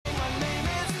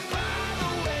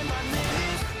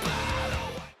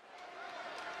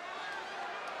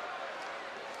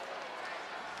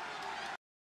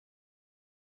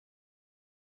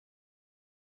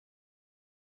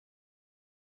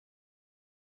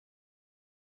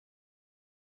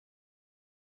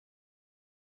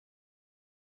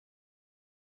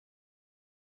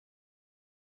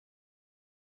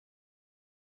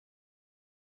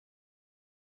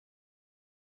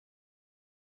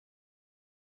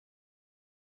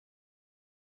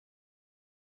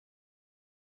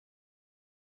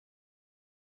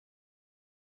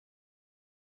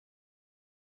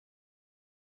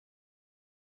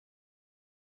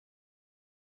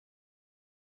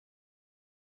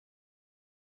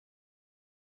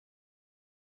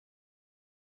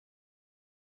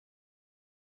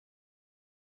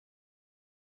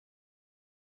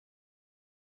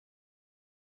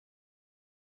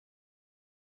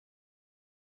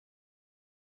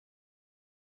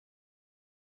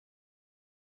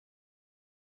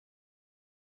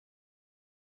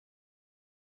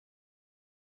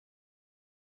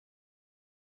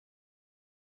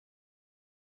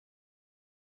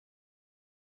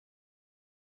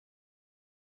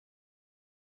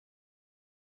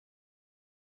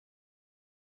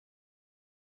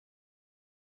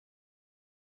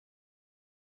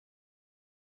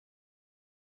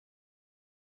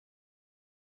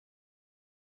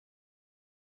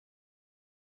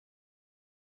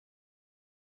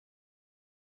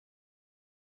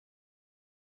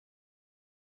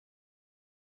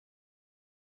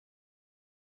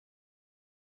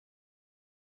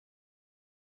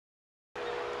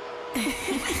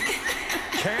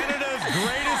Canada's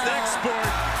greatest export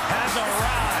has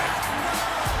arrived.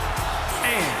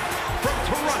 And from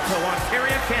Toronto,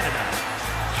 Ontario, Canada,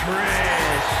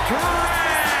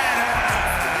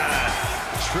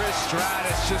 Trish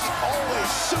Stratus, just always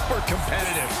super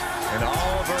competitive. And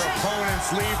all of her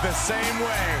opponents leave the same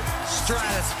way,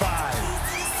 stratified.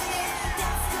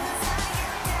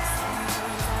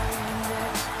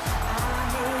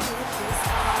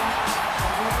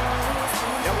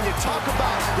 Talk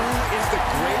about who is the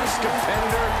greatest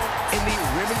competitor in the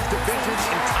women's division's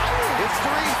entire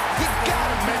history. You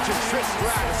gotta mention Trish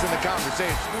Stratus in the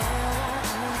conversation.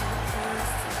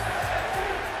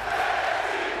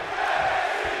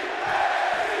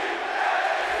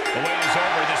 The wait is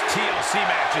over. This TLC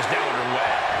match is now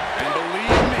underway. And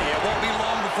believe me, it won't be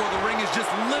long before the ring is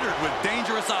just littered with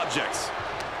dangerous objects.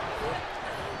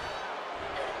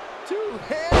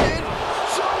 Two-handed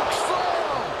choke slam.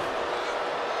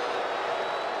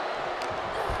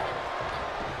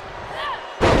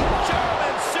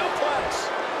 German suplex.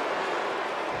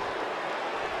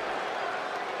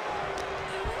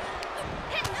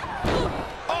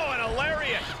 Oh, and a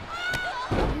lariat.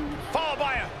 Followed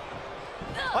by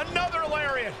another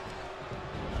lariat.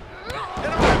 And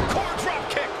a ripcord drop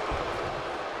kick.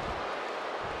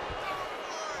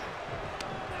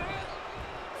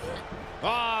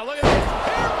 Ah, look at this.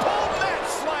 Hair pull net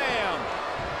slam.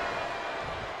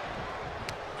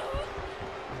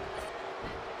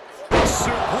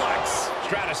 Suplex.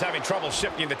 Stratus having trouble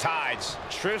shifting the tides.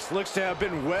 Trish looks to have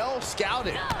been well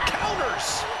scouted.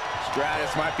 Counters.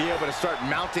 Stratus might be able to start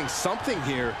mounting something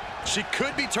here. She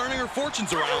could be turning her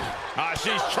fortunes around.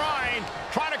 She's trying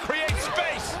to create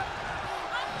space.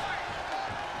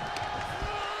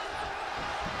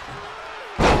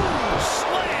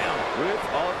 Slam with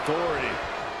authority.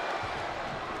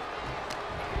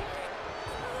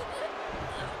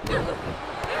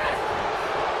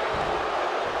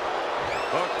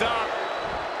 Hooked up.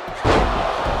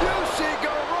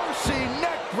 Yuke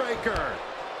neck breaker.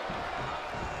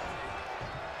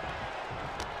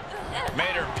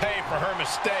 Made her pay for her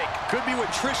mistake. Could be what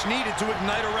Trish needed to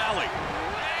ignite a rally.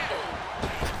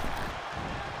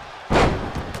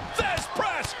 There's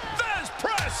press! There's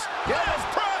press! There's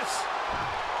press!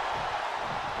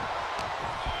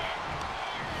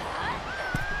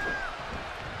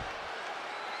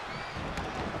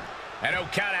 And no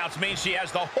countouts means she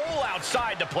has the whole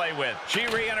outside to play with. She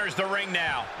re-enters the ring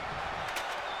now.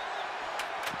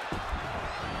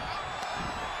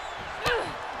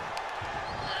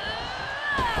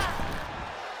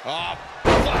 Oh,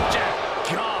 flapjack.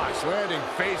 Gosh, landing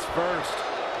face first.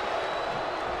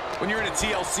 When you're in a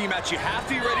TLC match, you have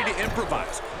to be ready to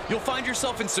improvise. You'll find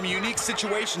yourself in some unique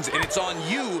situations, and it's on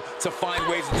you to find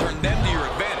ways to turn them to your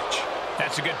advantage.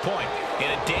 That's a good point.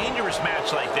 In a dangerous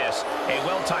match like this, a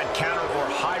well-timed counter or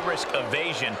high-risk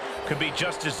evasion could be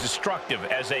just as destructive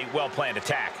as a well-planned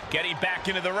attack. Getting back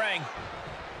into the ring.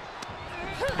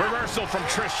 Reversal from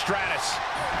Trish Stratus.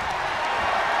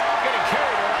 Getting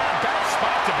carried around. Bad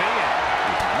spot to be in.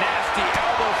 Nasty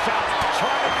elbow shots.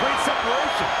 Trying to create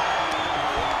separation.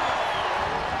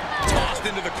 Tossed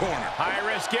into the corner.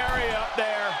 High-risk area up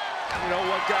there. You know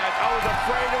what, guys? I was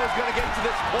afraid it was going to get to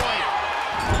this point.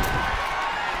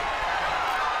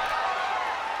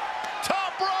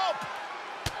 Top rope.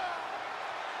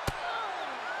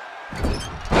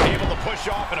 Able to push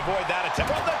off and avoid that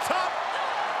attempt. From the top.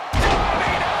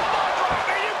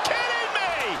 Are you kidding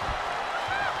me?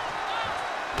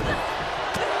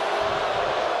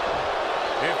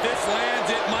 If this lands,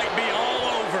 it might be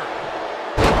all over.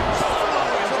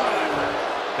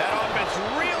 That offense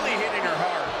really hitting her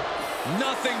hard.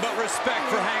 Nothing but respect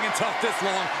for hanging tough this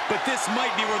long, but this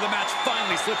might be where the match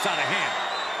finally slips out of hand.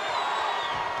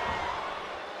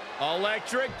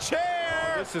 Electric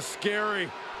chair. Oh, this is scary.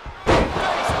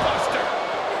 Face buster.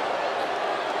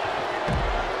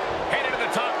 Headed to the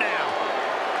top now.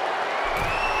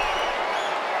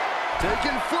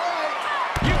 Taking flight.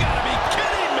 You gotta be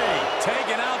kidding me.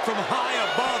 Taken out from high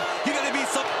above. You gotta be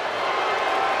some...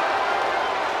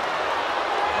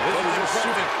 This is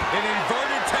impressive. An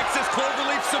inverted Texas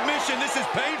cloverleaf submission. This is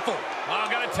painful. I'm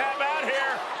gonna tap out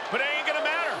here, but it ain't gonna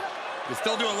matter. You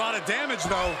still do a lot of damage,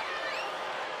 though.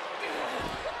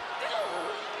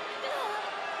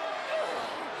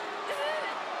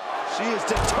 She is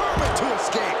determined to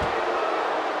escape.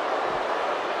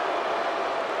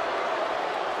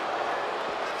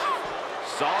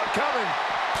 Saw it coming.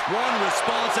 One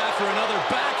response after another.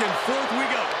 Back and forth we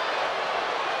go.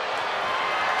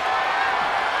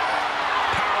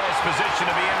 Powerless position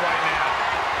to be in right now.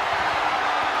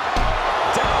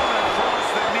 Down across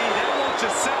the knee. That won't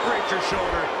just separate your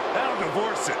shoulder. That'll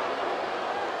divorce it.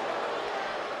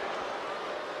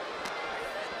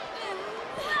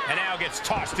 And now gets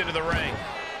tossed into the ring.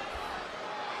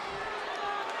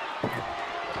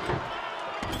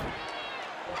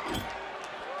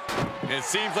 It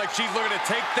seems like she's looking to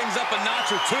take things up a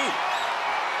notch or two.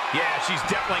 Yeah, she's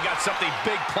definitely got something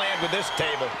big planned with this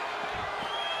table.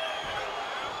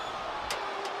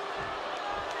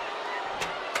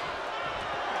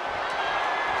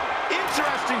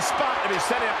 Interesting spot to be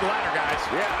setting up the ladder, guys.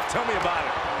 Yeah, tell me about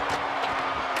it.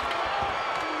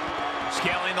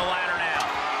 Scaling the ladder now.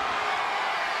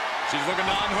 She's looking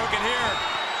to unhook it here.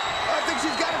 I think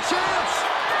she's got a chance.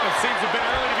 It seems a bit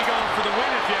early to be going for the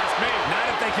win, if you ask me.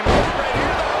 Not if they can move it right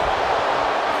here, though.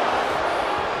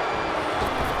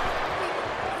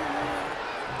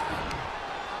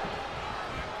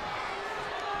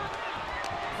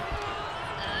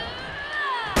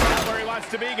 Not where he wants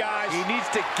to be, guys. He needs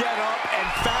to get up and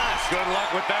fast. Good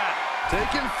luck with that.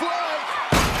 Taking flight.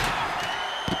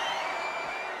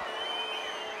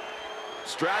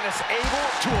 Stratus able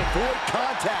to avoid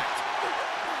contact.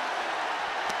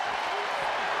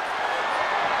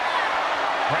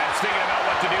 Perhaps thinking about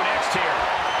what to do next here.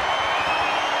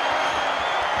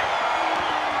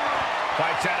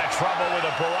 Fights out of trouble with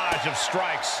a barrage of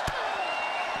strikes.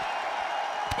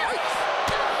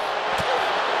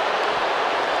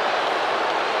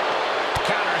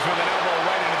 Counters with an elbow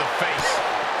right into the face.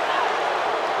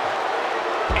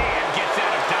 And gets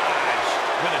out of dodge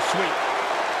with a sweep.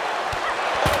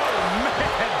 Oh,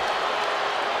 man!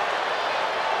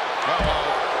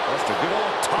 That's a good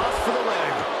old toss for the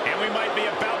leg. And we might be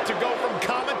about to go from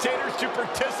commentators to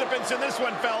participants in this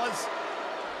one, fellas.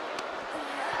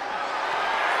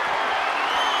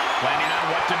 Planning on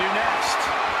what to do next.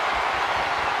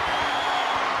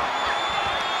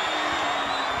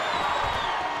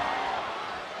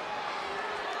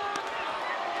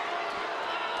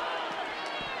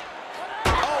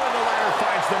 Oh, and the ladder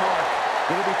finds the mark.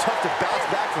 It'll be tough to bounce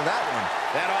back from that one.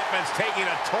 That offense taking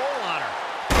a toll on her.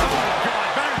 Oh, God,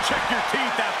 better check your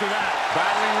teeth after that.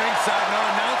 Battling ringside, and our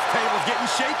announce table's getting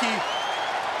shaky.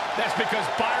 That's because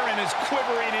Byron is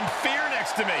quivering in fear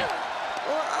next to me.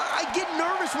 Well, I get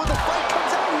nervous when the fight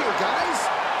comes out here, guys.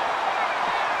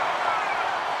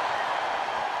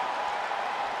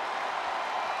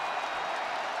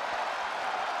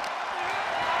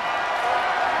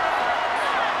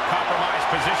 Compromised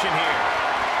position here.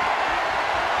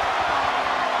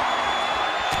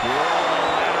 Whoa,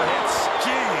 the ladder hits.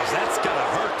 Jeez, that's gotta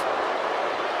hurt.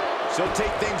 She'll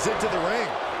take things into the ring.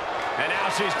 And now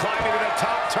she's climbing to the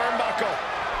top turnbuckle.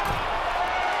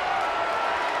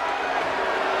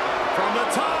 From the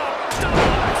top,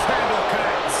 nice handle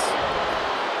connects.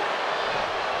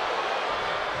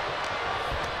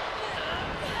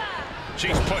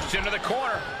 She's pushed into the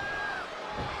corner.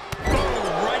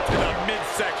 Boom, right to the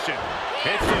midsection.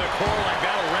 Hits to the core like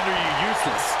that'll render you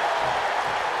useless.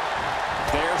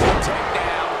 There's the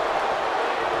takedown.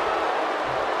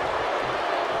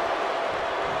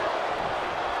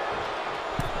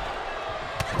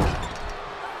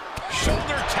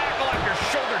 Shoulder tackle after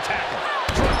shoulder tackle.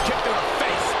 Drop kick to the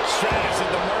face. Stratus at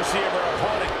the mercy of her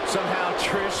opponent. Somehow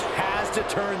Trish has to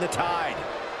turn the tide.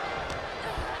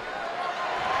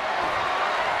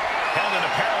 Held in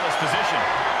a perilous position.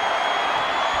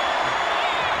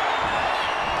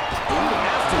 Ooh,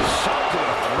 nasty shot to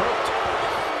the throat.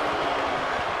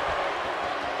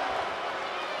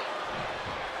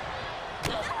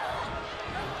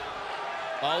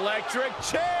 Electric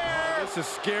chair. This is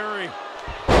scary.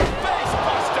 Face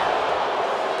buster.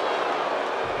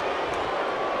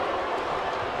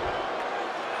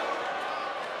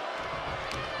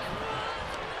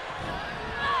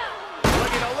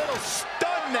 Looking a little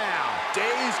stunned now.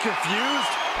 Dazed,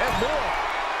 confused, and more.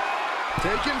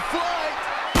 Taking flight.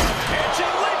 And she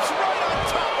leaps right on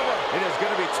top of her. It is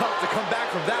going to be tough to come back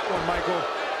from that one, Michael.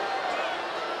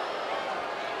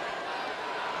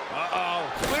 Uh-oh.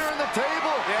 Clearing the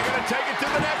table. They're going to take it to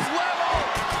the next level.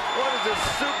 What is this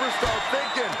superstar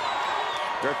thinking?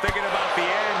 They're thinking about the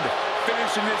end,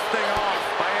 finishing this thing off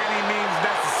by any means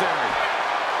necessary.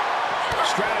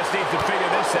 Stratus needs to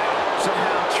figure this out.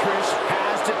 Somehow Trish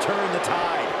has to turn the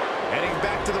tide. Heading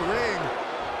back to the ring.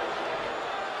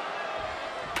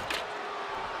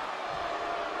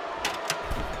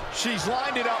 She's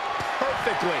lined it up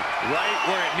perfectly. Right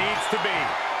where it needs to be.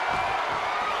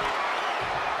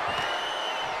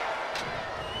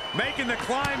 Making the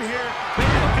climb here. They're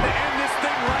looking to end this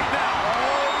thing right now.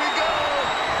 Oh, we go.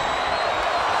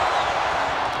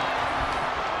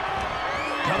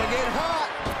 Coming in hot.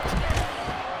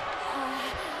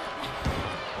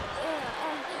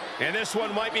 And this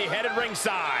one might be headed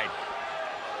ringside.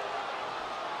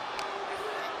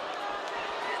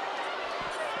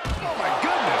 Oh, my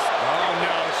goodness. Oh,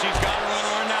 no, she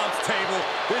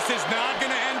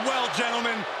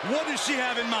does she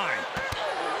have in mind?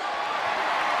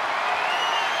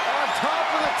 On top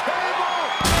of the table.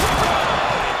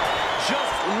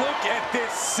 Just look at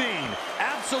this scene.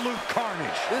 Absolute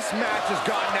carnage. This match has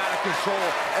gotten out of control,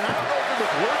 and I don't know if it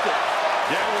was worth it.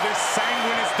 Yeah, well, this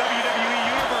sanguineous WWE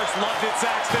Universe loved it,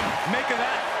 Saxton. Make of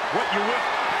that what you will.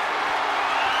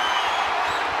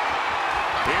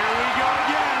 Here we go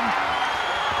again.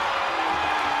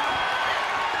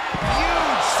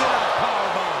 Huge sit-up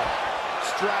powerbomb.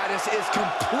 Stratus is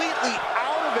completely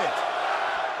out of it.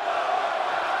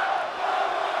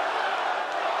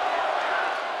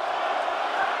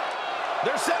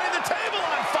 They're setting the table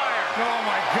on fire. Oh,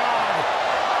 my God.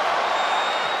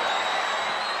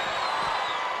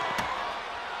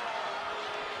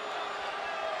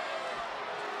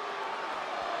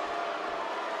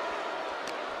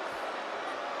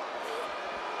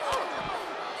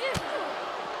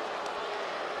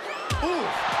 Ooh,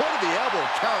 point of the elbow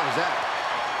counters that.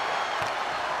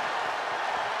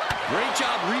 Great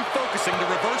job refocusing to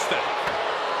reverse that.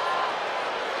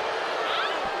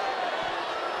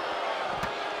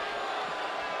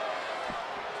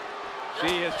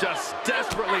 She is just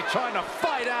desperately trying to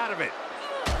fight out of it.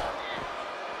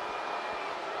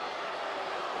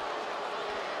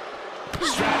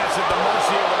 Stratus at the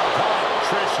mercy of her opponent.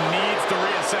 Trish needs to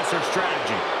reassess her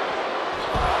strategy.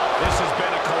 This has been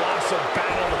a colossal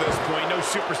battle to this point. No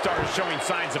superstar is showing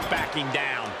signs of backing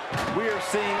down. We are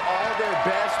seeing all their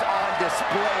best on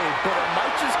display, but it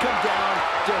might just come down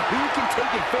to who can take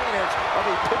advantage of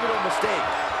a pivotal mistake.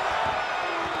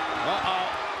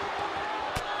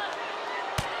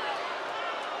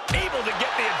 Able to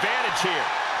get the advantage here.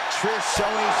 Trish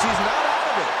showing she's not out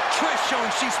of it. Trish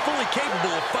showing she's fully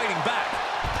capable of fighting back.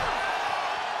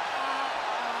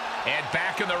 And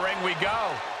back in the ring we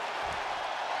go.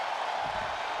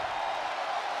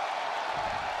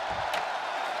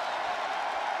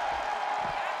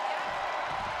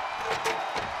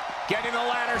 Getting the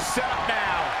ladder set up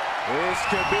now. This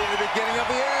could be the beginning of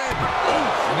the end.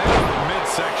 Now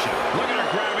midsection. Look at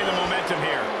her grabbing the momentum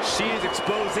here. She is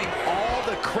exposing all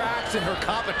the cracks in her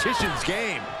competition's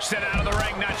game. Set out of the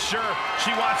ring, not sure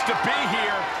she wants to be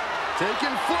here.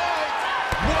 Taking flight.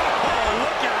 Whoa,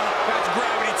 look out. That's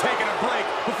gravity taking a break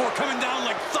before coming down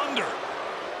like thunder.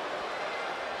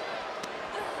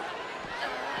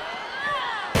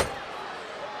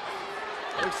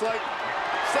 Looks like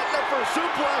setting up for a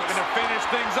suplex. Going to finish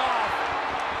things off.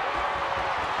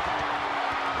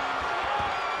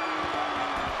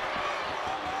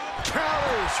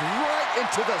 Counters right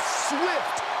into the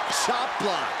swift chop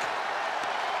block.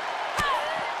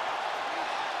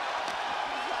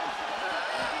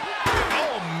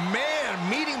 Oh, man,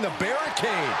 meeting the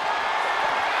barricade.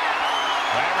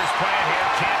 Whatever's playing here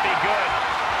can't be good.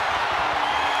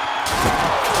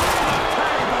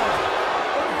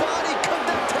 Her body cut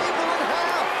that table in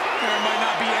half. There might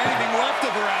not be anything left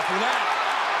of her after that.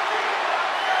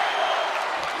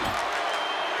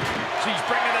 She's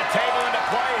bringing the table into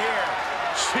play here.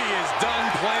 She is done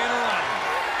playing around.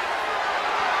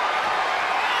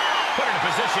 Put her in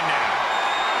position now.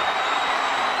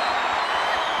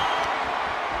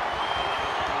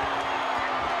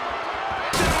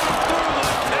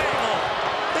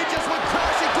 They just went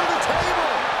crashing through the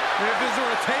table. If this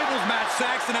were a tables match,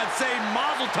 Saxton, I'd say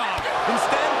mazel tov.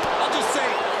 Instead, I'll just say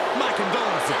my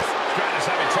condolences. Stratus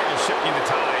having trouble shifting the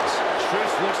tides.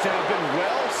 Trish looks to have been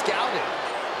well scouted.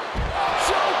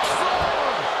 Chokeslam!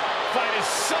 Fight is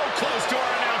so close to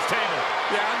our announce table.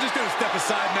 Yeah, I'm just going to step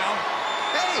aside now.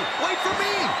 Hey, wait for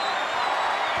me!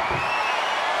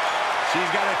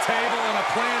 She's got a table and a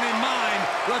plan in mind.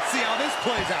 Let's see how this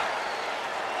plays out.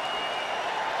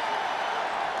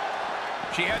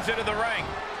 She heads into the ring.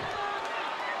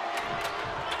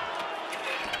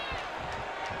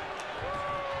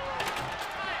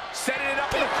 Setting it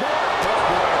up in the corner.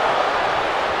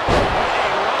 A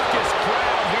raucous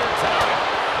crowd here tonight.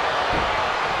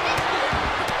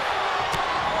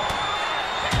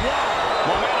 Wow.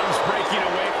 Momentum's breaking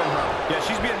away from her. Yeah,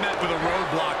 she's being met with a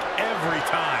roadblock every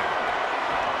time.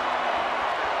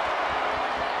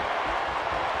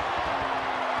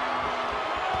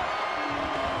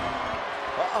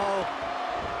 Uh-oh.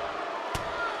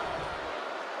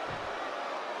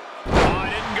 Oh, it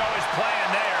didn't go as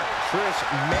planned there. Trish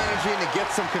managing to get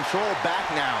some control back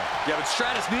now. Yeah, but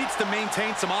Stratus needs to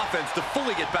maintain some offense to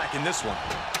fully get back in this one.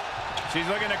 She's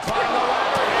looking to climb the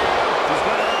ladder. She's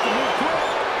going to have to move quick.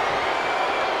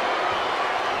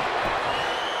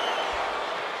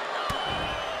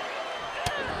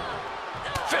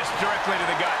 Fist directly to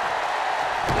the gut.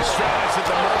 Stratus at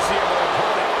the mercy of her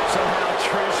opponent. Somehow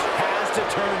Trish has to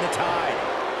turn the tide.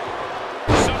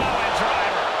 Samoan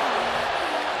driver.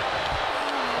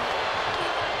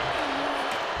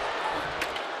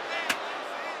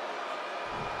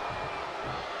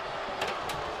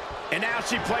 And now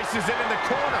she places it in the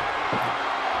corner.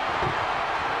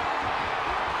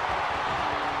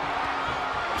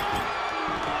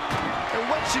 And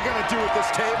what's she gonna do at this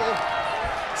table?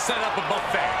 Set up a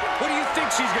buffet. What do you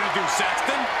think she's gonna do,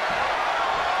 Saxton?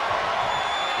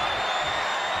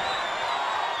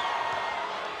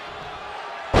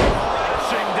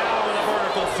 Crashing down with a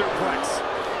vertical suplex.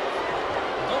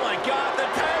 Oh my God, the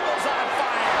table's on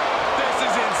fire. This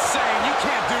is insane. You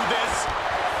can't do this.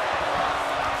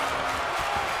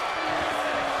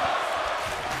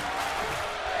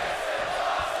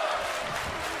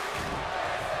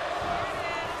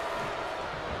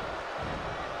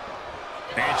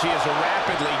 And she is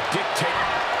rapidly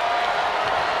dictating.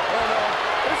 Oh no,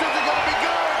 this isn't gonna be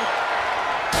good.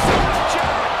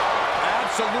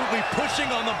 Absolutely pushing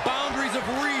on the boundaries of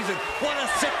reason. What a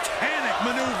satanic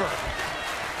maneuver.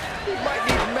 We might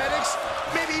need medics,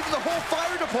 maybe even the whole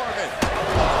fire department.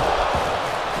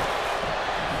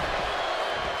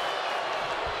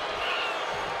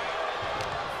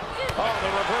 Oh,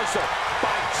 the reversal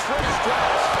by Trish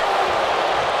Stratus.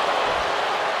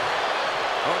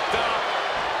 Hooked up.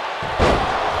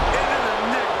 Into the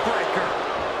neck breaker.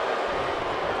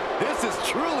 This is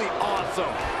truly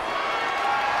awesome.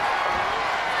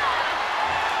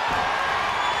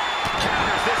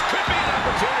 Counters. This could be an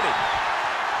opportunity.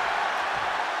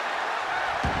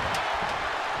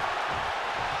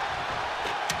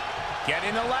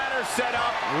 Getting the ladder set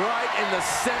up. Right in the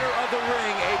center of the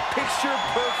ring, a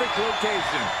picture-perfect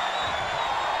location.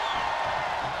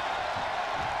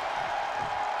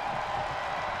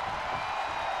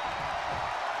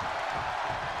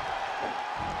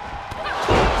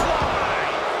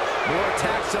 More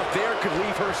attacks up there could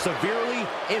leave her severely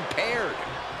impaired.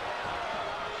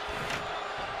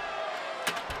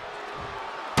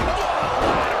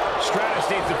 Stratus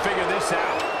needs to figure this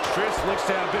out. Trish looks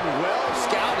to have been well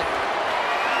scouted.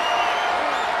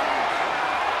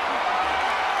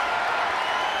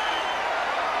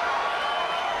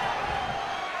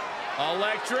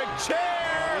 Electric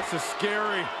chair. This is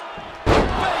scary.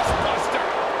 Face buster.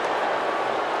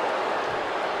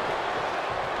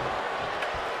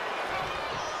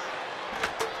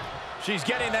 She's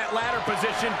getting that ladder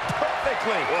position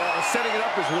perfectly. Well, setting it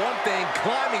up is one thing.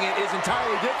 Climbing it is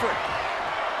entirely different.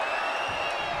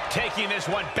 Taking this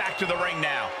one back to the ring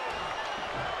now.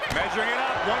 Measuring it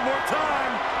up one more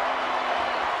time.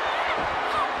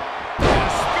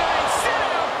 Spinning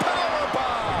sit-out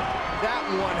powerbomb. That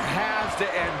one has to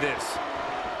end this.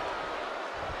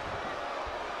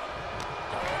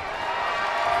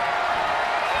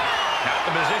 Not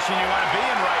the position you want to be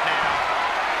in right now.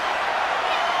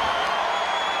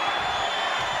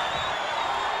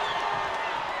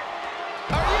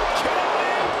 Are you kidding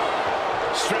me?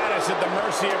 Stratus at the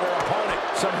mercy of her opponent.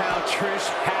 Somehow Trish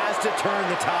has to turn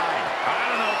the tide. I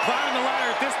don't know. Climbing the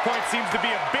ladder at this point seems to be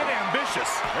a bit ambitious.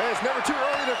 Hey, it's never too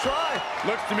early to try.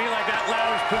 Looks to me like that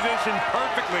ladder's positioned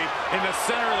perfectly in the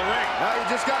center of the ring. Now you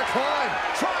just gotta climb.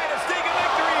 Trying to sneak a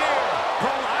victory here.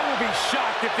 Brawl, I will be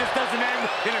shocked if this doesn't end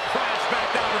in a crash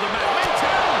back down to the mat. Me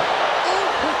too.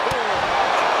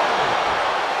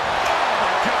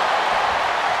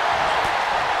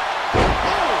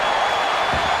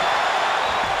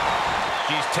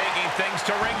 She's taking things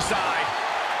to ringside.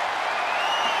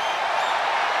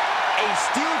 A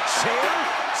steel chair?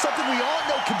 Something we all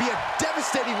know can be a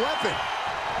devastating weapon.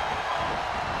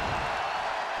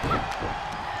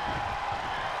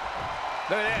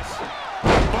 Look at this.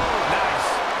 Boom, nice.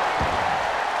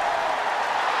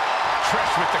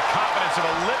 Trish with the confidence of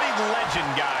a living legend,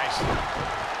 guys.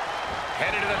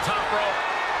 Headed to the top rope.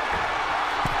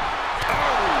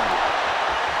 Oh!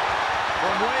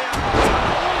 From way up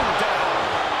top, down.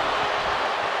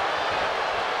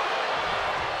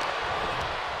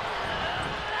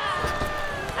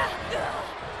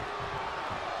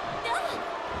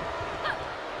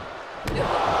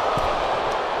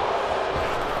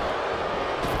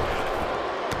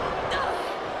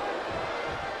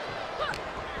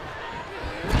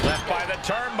 Left by the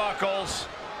turnbuckles.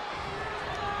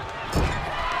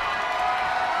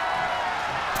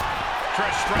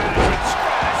 Trish Stratus with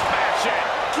Stratus fashion.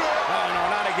 Oh, no,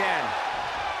 not again.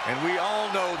 And we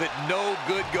all know that no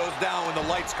good goes down when the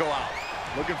lights go out.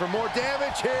 Looking for more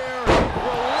damage here.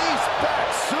 Release back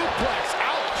suplex.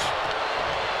 Ouch.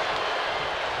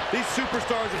 These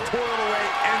superstars have toiled away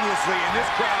endlessly, and this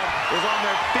crowd is on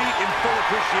their feet in full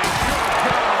appreciation.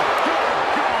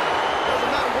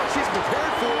 Doesn't matter what she's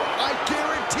prepared for. I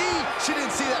guarantee she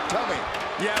didn't see that coming.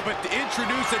 Yeah, but to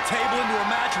introduce a table into a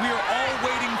match, we are all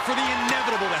waiting for the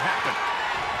inevitable to happen.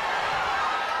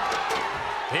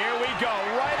 Here we go,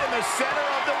 right in the center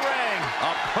of the ring.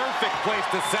 A perfect place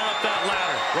to set up that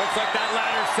ladder. Looks like that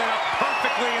ladder set up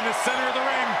perfectly in the center of the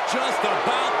ring. Just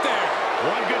about there.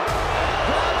 One good.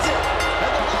 Grabs it,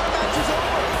 and the match is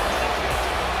over.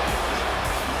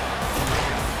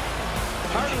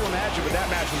 Hard to imagine, but that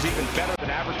match was even better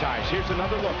than advertised. Here's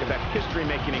another look at that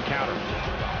history-making encounter.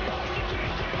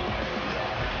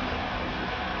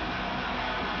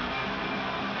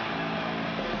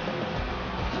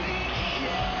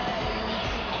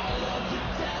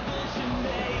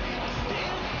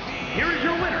 Here is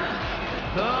your winner,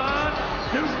 the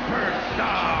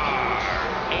Superstar.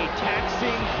 A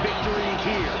taxing victory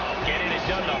here. Getting it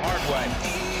done the hard way.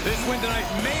 This win tonight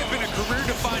may have been a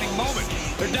career-defining moment.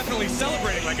 They're definitely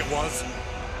celebrating like it was.